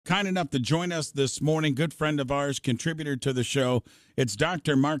kind enough to join us this morning. Good friend of ours, contributor to the show. It's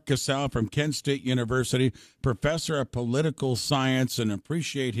Dr. Mark Cassell from Kent State University, professor of political science, and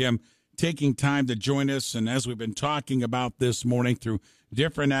appreciate him taking time to join us. And as we've been talking about this morning through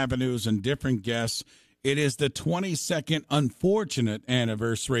different avenues and different guests, it is the 22nd unfortunate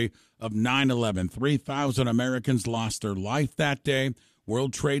anniversary of 9/11. 3,000 Americans lost their life that day.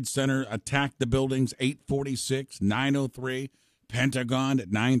 World Trade Center attacked the buildings 8:46, 9:03, Pentagon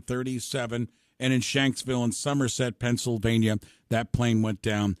at 9:37, and in Shanksville and Somerset, Pennsylvania, that plane went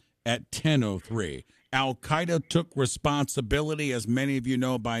down at 10:03. Al-Qaeda took responsibility, as many of you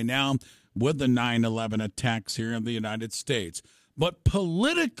know by now, with the 9/11 attacks here in the United States. But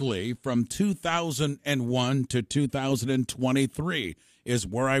politically, from 2001 to 2023 is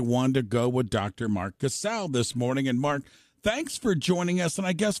where I wanted to go with Dr. Mark Cassell this morning. And Mark, thanks for joining us. And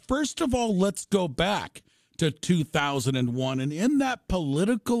I guess, first of all, let's go back to 2001. And in that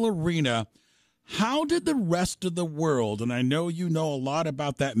political arena, how did the rest of the world, and I know you know a lot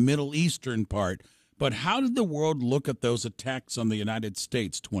about that Middle Eastern part, but how did the world look at those attacks on the United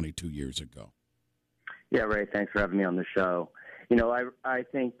States 22 years ago? Yeah, Ray, thanks for having me on the show. You know, I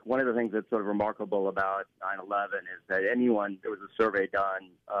think one of the things that's sort of remarkable about 9/11 is that there was a survey done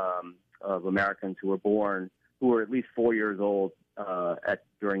of Americans who were at least 4 years old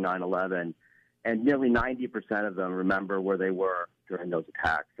during 9/11, and nearly 90% of them remember where they were during those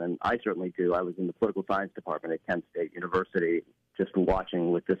attacks. And I certainly do. I was in the Political Science department at Kent State University, just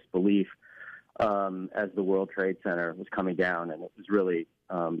watching with disbelief as the World Trade Center was coming down. And it was really,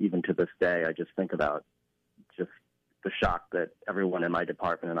 even to this day, I just think about just the shock that everyone in my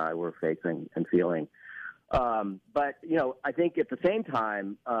department and I were facing and feeling. But, you know, I think at the same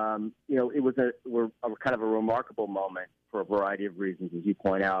time, you know, it was a kind of a remarkable moment for a variety of reasons, as you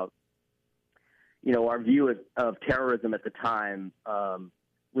point out. You know, our view of terrorism at the time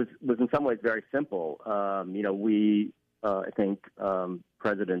was in some ways very simple. You know, I think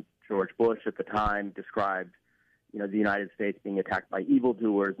President George Bush at the time described, you know, the United States being attacked by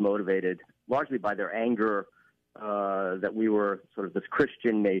evildoers motivated largely by their anger that we were sort of this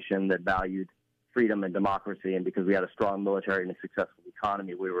Christian nation that valued freedom and democracy, and because we had a strong military and a successful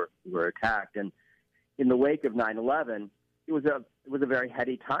economy, we were attacked. And in the wake of 9/11, it was a very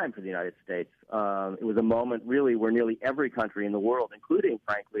heady time for the United States. It was a moment really where nearly every country in the world, including,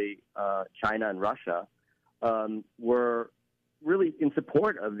 frankly, China and Russia, were really in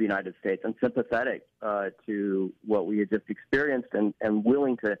support of the United States and sympathetic to what we had just experienced, and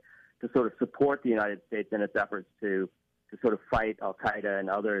willing to sort of support the United States in its efforts to sort of fight Al-Qaeda and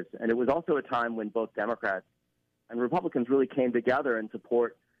others. And it was also a time when both Democrats and Republicans really came together in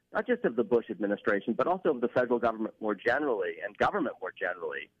support not just of the Bush administration, but also of the federal government more generally and government more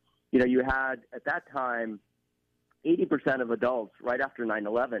generally. You know, you had at that time 80% of adults, right after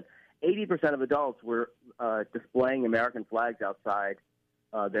 9/11, 80% of adults were displaying American flags outside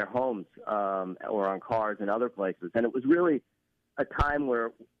their homes or on cars and other places. And it was really a time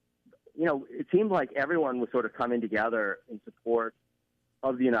where, you know, it seemed like everyone was sort of coming together in support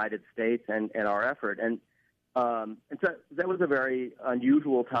of the United States and our effort. And so that was a very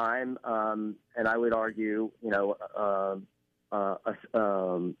unusual time, and I would argue, you know, a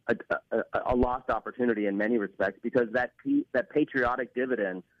lost opportunity in many respects, because that patriotic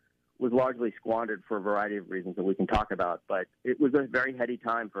dividend was largely squandered for a variety of reasons that we can talk about. But it was a very heady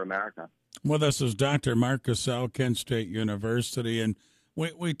time for America. Well, this is Dr. Mark Cassell, Kent State University, and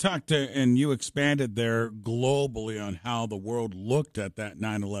we talked and you expanded there globally on how the world looked at that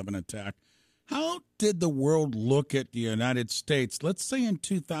 9/11 attack. How did the world look at the United States, let's say in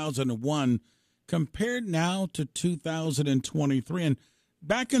 2001, compared now to 2023? And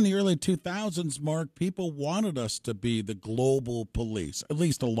back in the early 2000s, Mark, people wanted us to be the global police. At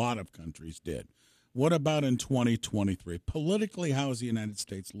least a lot of countries did. What about in 2023? Politically, how is the United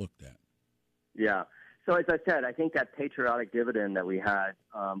States looked at? Yeah. So as I said, I think that patriotic dividend that we had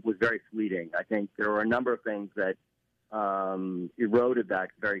was very fleeting. I think there were a number of things that eroded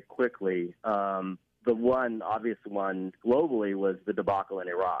that very quickly. The one obvious one globally was the debacle in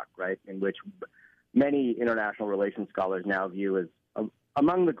Iraq, right, in which many international relations scholars now view as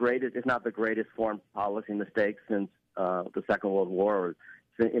among the greatest, if not the greatest, foreign policy mistakes since the Second World War, or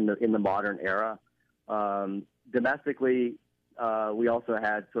in the modern era. Domestically, we also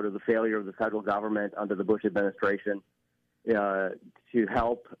had sort of the failure of the federal government under the Bush administration to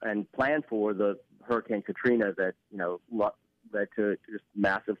help and plan for the Hurricane Katrina that, you know, led to just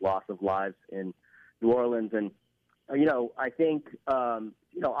massive loss of lives in New Orleans. And, you know, I think,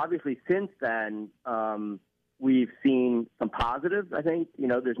 you know, obviously since then, we've seen some positives. I think, you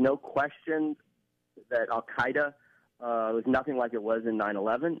know, there's no question that Al-Qaeda was nothing like it was in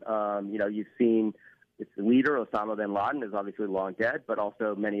 9/11. You've seen its leader, Osama bin Laden, is obviously long dead, but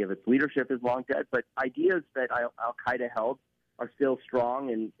also many of its leadership is long dead. But ideas that Al-Qaeda held are still strong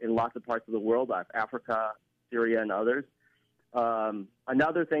in lots of parts of the world, Africa, Syria, and others.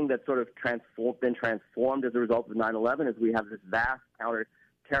 Another thing that's sort of been transformed as a result of 9/11 is we have this vast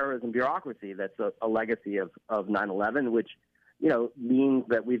counterterrorism bureaucracy that's a legacy of 9/11, which means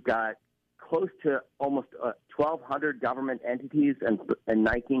that we've got close to almost 1,200 government entities and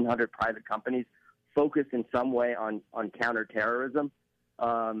 1,900 private companies focused in some way on counterterrorism.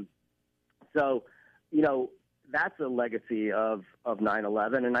 So that's a legacy of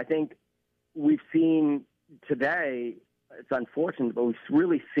 9/11, and I think we've seen today. It's unfortunate, but we've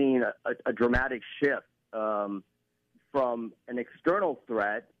really seen a dramatic shift from an external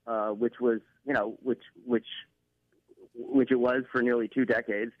threat, which was, which it was for nearly 2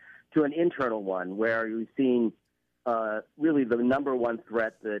 decades, to an internal one, where we've seen really the number one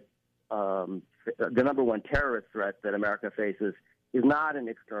threat that the number one terrorist threat that America faces is not an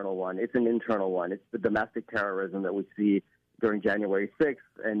external one; it's an internal one. It's the domestic terrorism that we see during January 6th,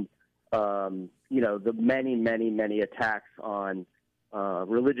 and the many attacks on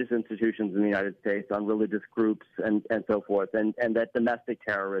religious institutions in the United States, on religious groups, and so forth. And that domestic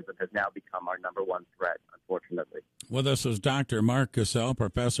terrorism has now become our number one threat, unfortunately. With us is Dr. Mark Cassell,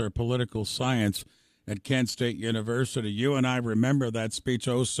 professor of political science at Kent State University. You and I remember that speech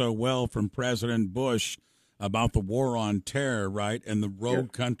oh so well from President Bush about the war on terror, right? And the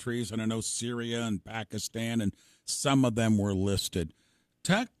rogue countries, and I know Syria and Pakistan, and some of them were listed.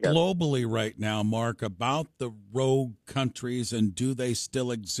 Talk globally right now, Mark, about the rogue countries, and do they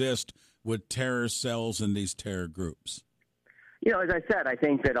still exist with terror cells and these terror groups? As I said, I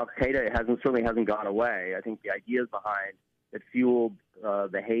think that Al-Qaeda certainly hasn't gone away. I think the ideas behind that fueled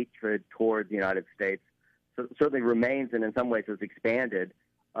the hatred towards the United States certainly remains, and in some ways has expanded,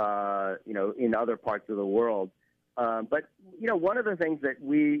 in other parts of the world. But one of the things that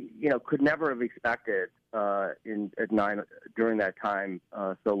we, could never have expected during that time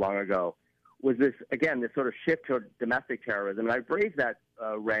so long ago was this sort of shift toward domestic terrorism. And I raised that,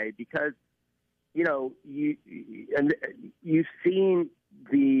 Ray, because you've seen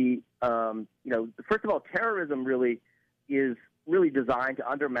the first of all, terrorism really is designed to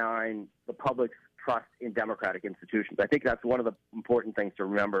undermine the public's trust in democratic institutions. I think that's one of the important things to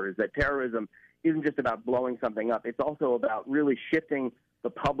remember, is that terrorism isn't just about blowing something up. It's also about really shifting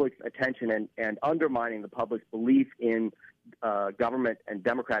the public's attention and undermining the public's belief in government and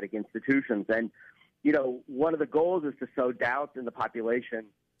democratic institutions. And, one of the goals is to sow doubts in the population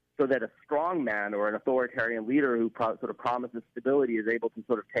so that a strong man or an authoritarian leader who sort of promises stability is able to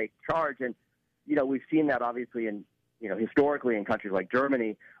sort of take charge. And, we've seen that obviously historically in countries like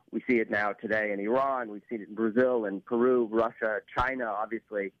Germany. We see it now today in Iran. We've seen it in Brazil and Peru, Russia, China,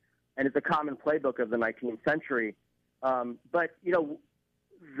 obviously. And it's a common playbook of the 19th century. But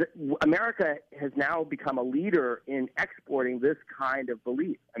America has now become a leader in exporting this kind of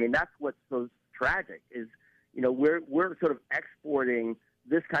belief. I mean, that's what's so tragic is, we're sort of exporting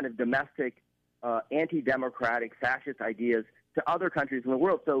this kind of domestic, anti-democratic, fascist ideas to other countries in the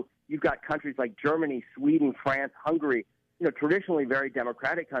world. So you've got countries like Germany, Sweden, France, Hungary, traditionally very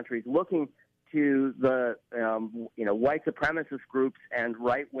democratic countries, looking to the white supremacist groups and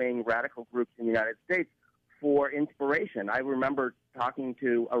right-wing radical groups in the United States for inspiration. I remember talking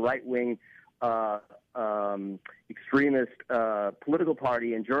to a right-wing extremist political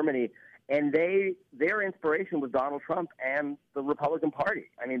party in Germany, and their inspiration was Donald Trump and the Republican Party.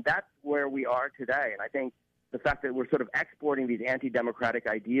 I mean, that's where we are today, and I think the fact that we're sort of exporting these anti-democratic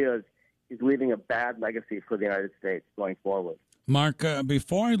ideas is leaving a bad legacy for the United States going forward. Mark,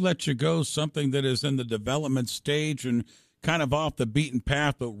 before I let you go, something that is in the development stage and kind of off the beaten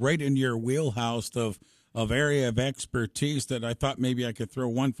path, but right in your wheelhouse of area of expertise that I thought maybe I could throw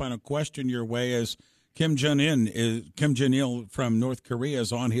one final question your way is Kim Jong-il from North Korea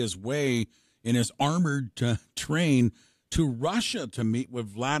is on his way in his armored train to Russia to meet with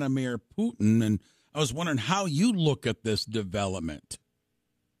Vladimir Putin. And I was wondering how you look at this development.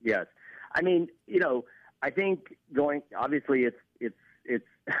 Yes. I mean, I think obviously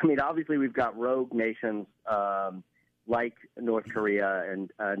obviously we've got rogue nations like North Korea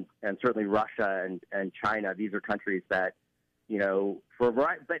and certainly Russia and China. These are countries that, for a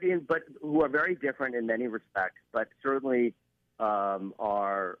variety, but who are very different in many respects, but certainly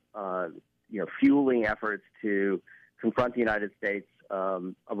are fueling efforts to confront the United States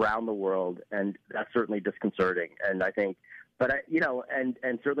around the world, and that's certainly disconcerting. And I think,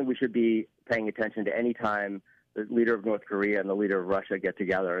 and certainly we should be paying attention to any time the leader of North Korea and the leader of Russia get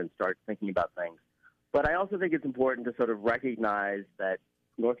together and start thinking about things. But I also think it's important to sort of recognize that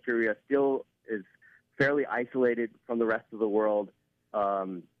North Korea still is fairly isolated from the rest of the world.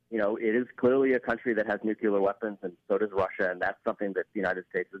 It is clearly a country that has nuclear weapons, and so does Russia, and that's something that the United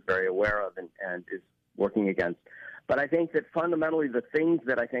States is very aware of and is working against. But I think that fundamentally the things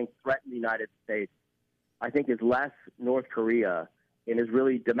that I think threaten the United States, I think, is less North Korea and is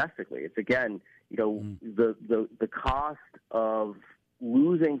really domestically. It's, again, the cost of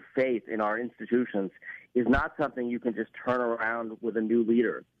losing faith in our institutions is not something you can just turn around with a new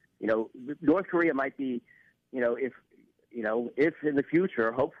leader. North Korea might be, if in the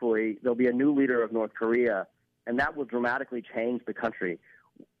future, hopefully, there'll be a new leader of North Korea, and that will dramatically change the country.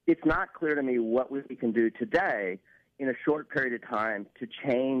 It's not clear to me what we can do today in a short period of time to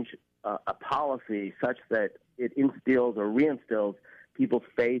change a policy such that it instills or reinstills people's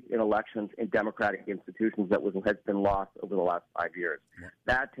faith in elections and democratic institutions that has been lost over the last 5 years. Yeah.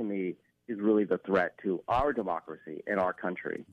 That, to me, is really the threat to our democracy and our country.